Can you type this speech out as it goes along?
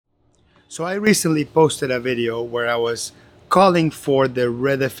So I recently posted a video where I was calling for the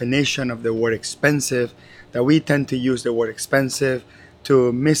redefinition of the word expensive, that we tend to use the word expensive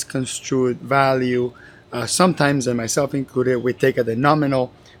to misconstrue value. Sometimes, and myself included, we take the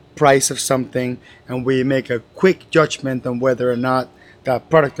nominal price of something and we make a quick judgment on whether or not that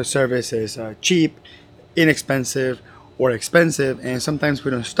product or service is cheap, inexpensive, or expensive. And sometimes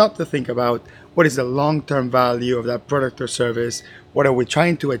we don't stop to think about what is the long-term value of that product or service. What are we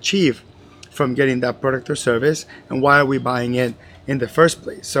trying to achieve from getting that product or service, and why are we buying it in the first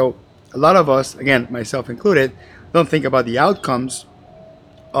place? So a lot of us, again, myself included, don't think about the outcomes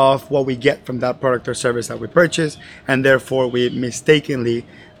of what we get from that product or service that we purchase, and therefore we mistakenly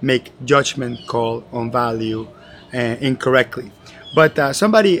make judgment call on value incorrectly. But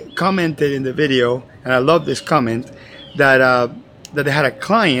somebody commented in the video, and I love this comment, that they had a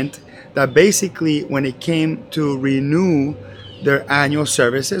client that basically, when it came to renew their annual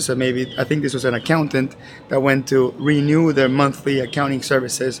services, so maybe I think this was an accountant that went to renew their monthly accounting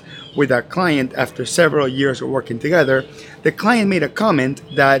services with a client after several years of working together, the client made a comment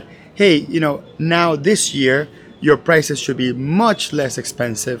that, hey, now this year your prices should be much less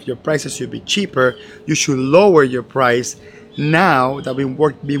expensive, your prices should be cheaper, you should lower your price now that we've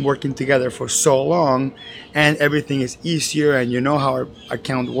been working together for so long and everything is easier, and you know how our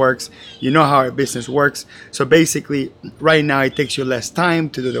account works, you know how our business works. So basically, right now it takes you less time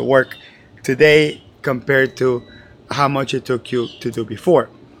to do the work today compared to how much it took you to do before.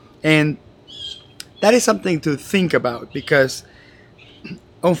 And that is something to think about, because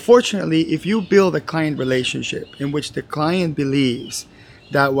unfortunately, if you build a client relationship in which the client believes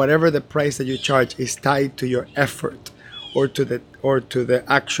that whatever the price that you charge is tied to your effort or to the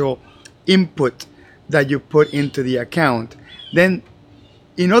actual input that you put into the account, then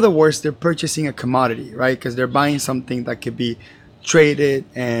in other words, they're purchasing a commodity, right? Because they're buying something that could be traded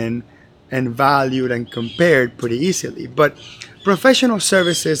and valued and compared pretty easily. But professional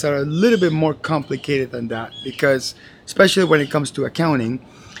services are a little bit more complicated than that, because especially when it comes to accounting,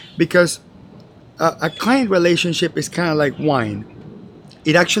 because a client relationship is kind of like wine.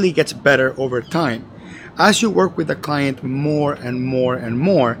 It actually gets better over time. As you work with the client more and more and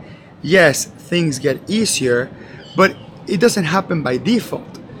more, yes, things get easier, but it doesn't happen by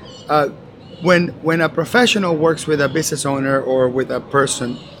default. When a professional works with a business owner or with a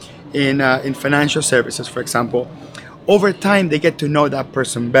person in financial services, for example, over time they get to know that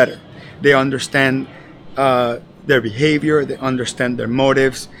person better. They understand their behavior, they understand their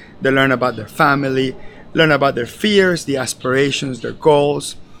motives, they learn about their family, learn about their fears, the aspirations, their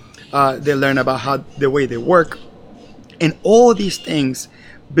goals. They learn about the way they work, and all these things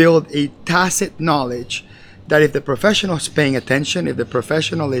build a tacit knowledge that if the professional is paying attention, if the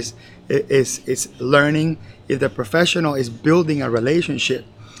professional is learning, if the professional is building a relationship,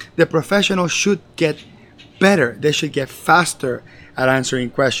 the professional should get better. They should get faster at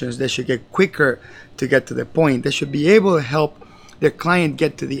answering questions. They should get quicker to get to the point. They should be able to help their client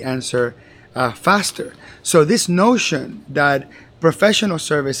get to the answer faster. So this notion that professional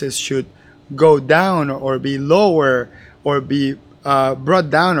services should go down or be lower or be brought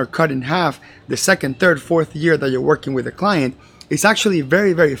down or cut in half the second, third, fourth year that you're working with a client is actually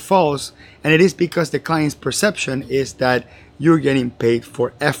very, very false. And it is because the client's perception is that you're getting paid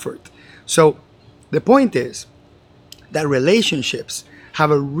for effort. So the point is that relationships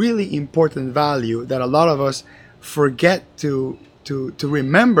have a really important value that a lot of us forget to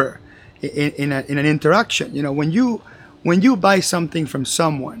remember in an interaction. When you buy something from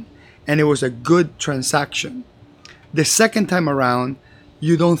someone and it was a good transaction, the second time around,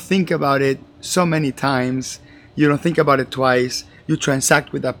 you don't think about it so many times. You don't think about it twice. You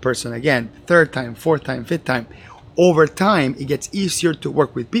transact with that person again, third time, fourth time, fifth time. Over time, it gets easier to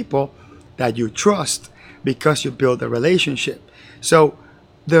work with people that you trust because you build a relationship. So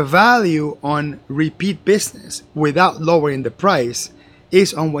the value on repeat business without lowering the price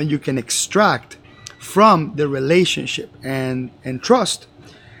is on when you can extract from the relationship and trust.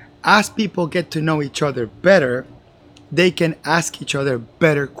 As people get to know each other better, they can ask each other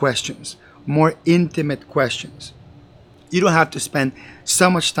better questions, more intimate questions. You don't have to spend so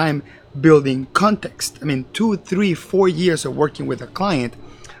much time building context. I mean, 2, 3, 4 years of working with a client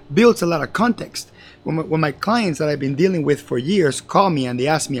builds a lot of context. When my clients that I've been dealing with for years call me and they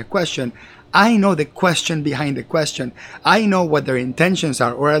ask me a question, I know the question behind the question. I know what their intentions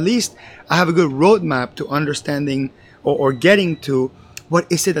are, or at least I have a good roadmap to understanding or getting to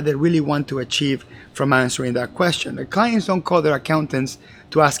what is it that they really want to achieve from answering that question. The clients don't call their accountants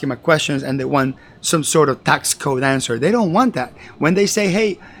to ask him a question and they want some sort of tax code answer. They don't want that. When they say,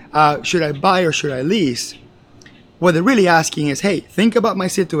 hey, should I buy or should I lease? what they're really asking is, hey, think about my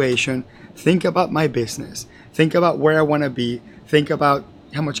situation, think about my business, think about where I want to be, think about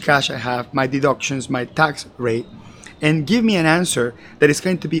how much cash I have, my deductions, my tax rate, and give me an answer that is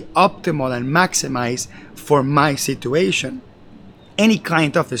going to be optimal and maximized for my situation. Any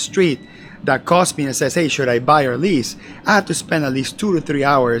client off the street that calls me and says, hey, should I buy or lease? I have to spend at least 2 to 3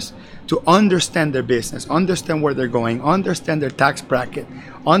 hours to understand their business, understand where they're going, understand their tax bracket,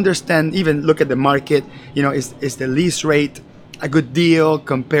 understand, even look at the market. Is the lease rate a good deal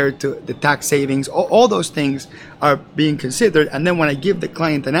compared to the tax savings? All those things are being considered. And then when I give the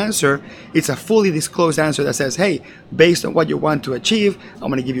client an answer, it's a fully disclosed answer that says, hey, based on what you want to achieve, I'm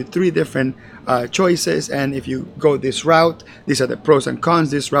going to give you 3 different choices. And if you go this route, these are the pros and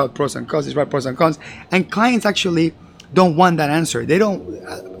cons, this route, pros and cons, this route, pros and cons. And clients actually don't want that answer. They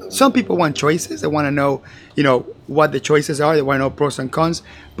don't, some people want choices. They want to know, what the choices are. They want to know pros and cons.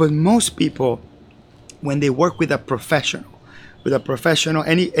 But most people, when they work with a professional,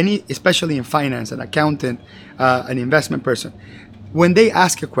 any especially in finance, an accountant, an investment person, when they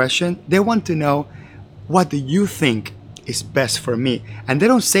ask a question, they want to know, what do you think is best for me? And they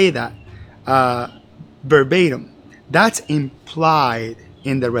don't say that verbatim. That's implied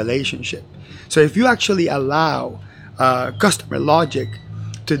in the relationship. So if you actually allow customer logic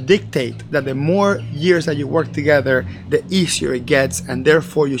to dictate that the more years that you work together, the easier it gets, and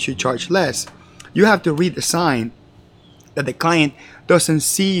therefore you should charge less, you have to read the sign that the client doesn't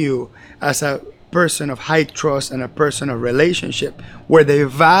see you as a person of high trust and a person of relationship, where they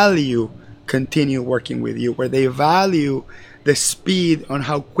value continue working with you, where they value the speed on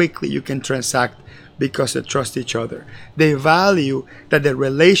how quickly you can transact because they trust each other. They value that the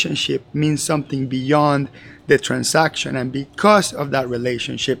relationship means something beyond the transaction, and because of that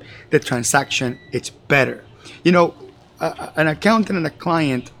relationship, the transaction, it's better. An accountant and a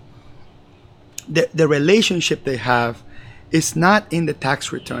client, the relationship they have, it's not in the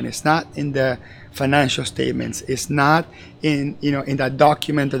tax return. It's not in the financial statements. It's not in that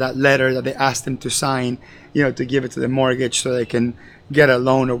document or that letter that they ask them to sign, to give it to the mortgage so they can get a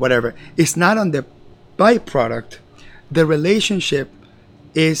loan or whatever. It's not on the byproduct. The relationship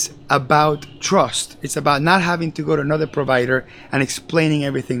is about trust. It's about not having to go to another provider and explaining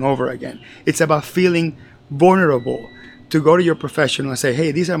everything over again. It's about feeling vulnerable to go to your professional and say,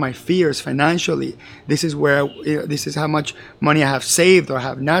 hey, these are my fears financially. This is where, this is how much money I have saved or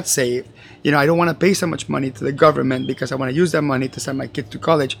have not saved. I don't want to pay so much money to the government because I want to use that money to send my kids to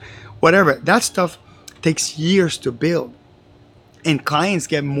college, whatever. That stuff takes years to build. And clients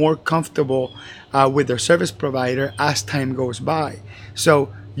get more comfortable with their service provider as time goes by.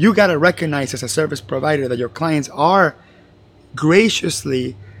 So you got to recognize as a service provider that your clients are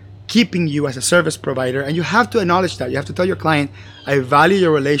graciously keeping you as a service provider, and you have to acknowledge that. You have to tell your client, I value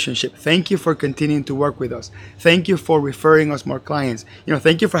your relationship. Thank you for continuing to work with us. Thank you for referring us more clients.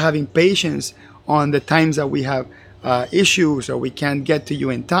 Thank you for having patience on the times that we have issues or we can't get to you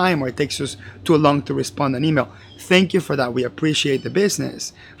in time, or it takes us too long to respond an email. Thank you for that. We appreciate the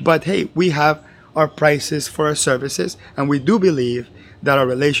business. But hey, we have our prices for our services, and we do believe that our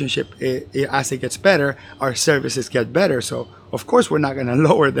relationship, as it gets better, our services get better. So of course we're not going to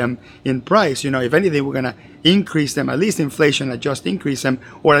lower them in price. If anything, we're going to increase them, at least inflation adjust, increase them,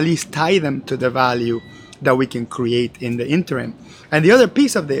 or at least tie them to the value that we can create in the interim. And the other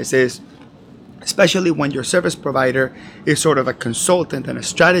piece of this is, especially when your service provider is sort of a consultant and a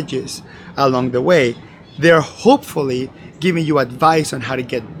strategist along the way, they're hopefully giving you advice on how to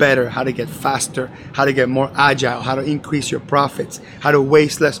get better, how to get faster, how to get more agile, how to increase your profits, how to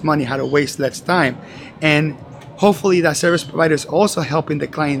waste less money, how to waste less time. And hopefully that service provider is also helping the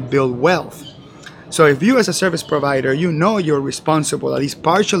client build wealth. So if you as a service provider, you're responsible, at least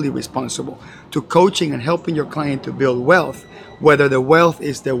partially responsible, to coaching and helping your client to build wealth, whether the wealth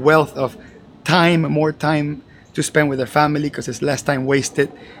is the wealth of time, more time to spend with their family because it's less time wasted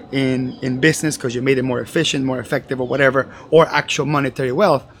in business because you made it more efficient, more effective, or whatever, or actual monetary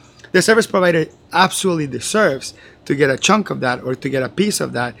wealth, the service provider absolutely deserves to get a chunk of that or to get a piece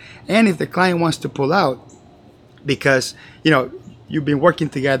of that. And if the client wants to pull out because you've been working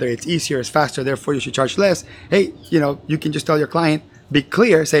together, it's easier, it's faster, therefore you should charge less, hey, you can just tell your client, be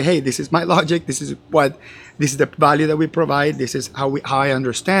clear, say, hey, this is my logic, this is the value that we provide, this is how I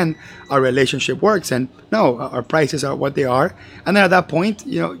understand our relationship works, and no, our prices are what they are. And then at that point,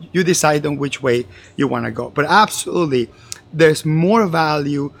 you decide on which way you want to go. But absolutely, there's more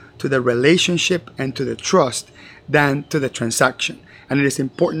value to the relationship and to the trust than to the transaction. And it is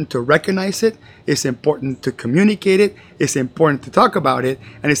important to recognize it, it's important to communicate it, it's important to talk about it,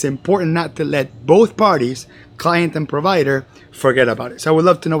 and it's important not to let both parties, client and provider, forget about it. So I would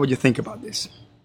love to know what you think about this.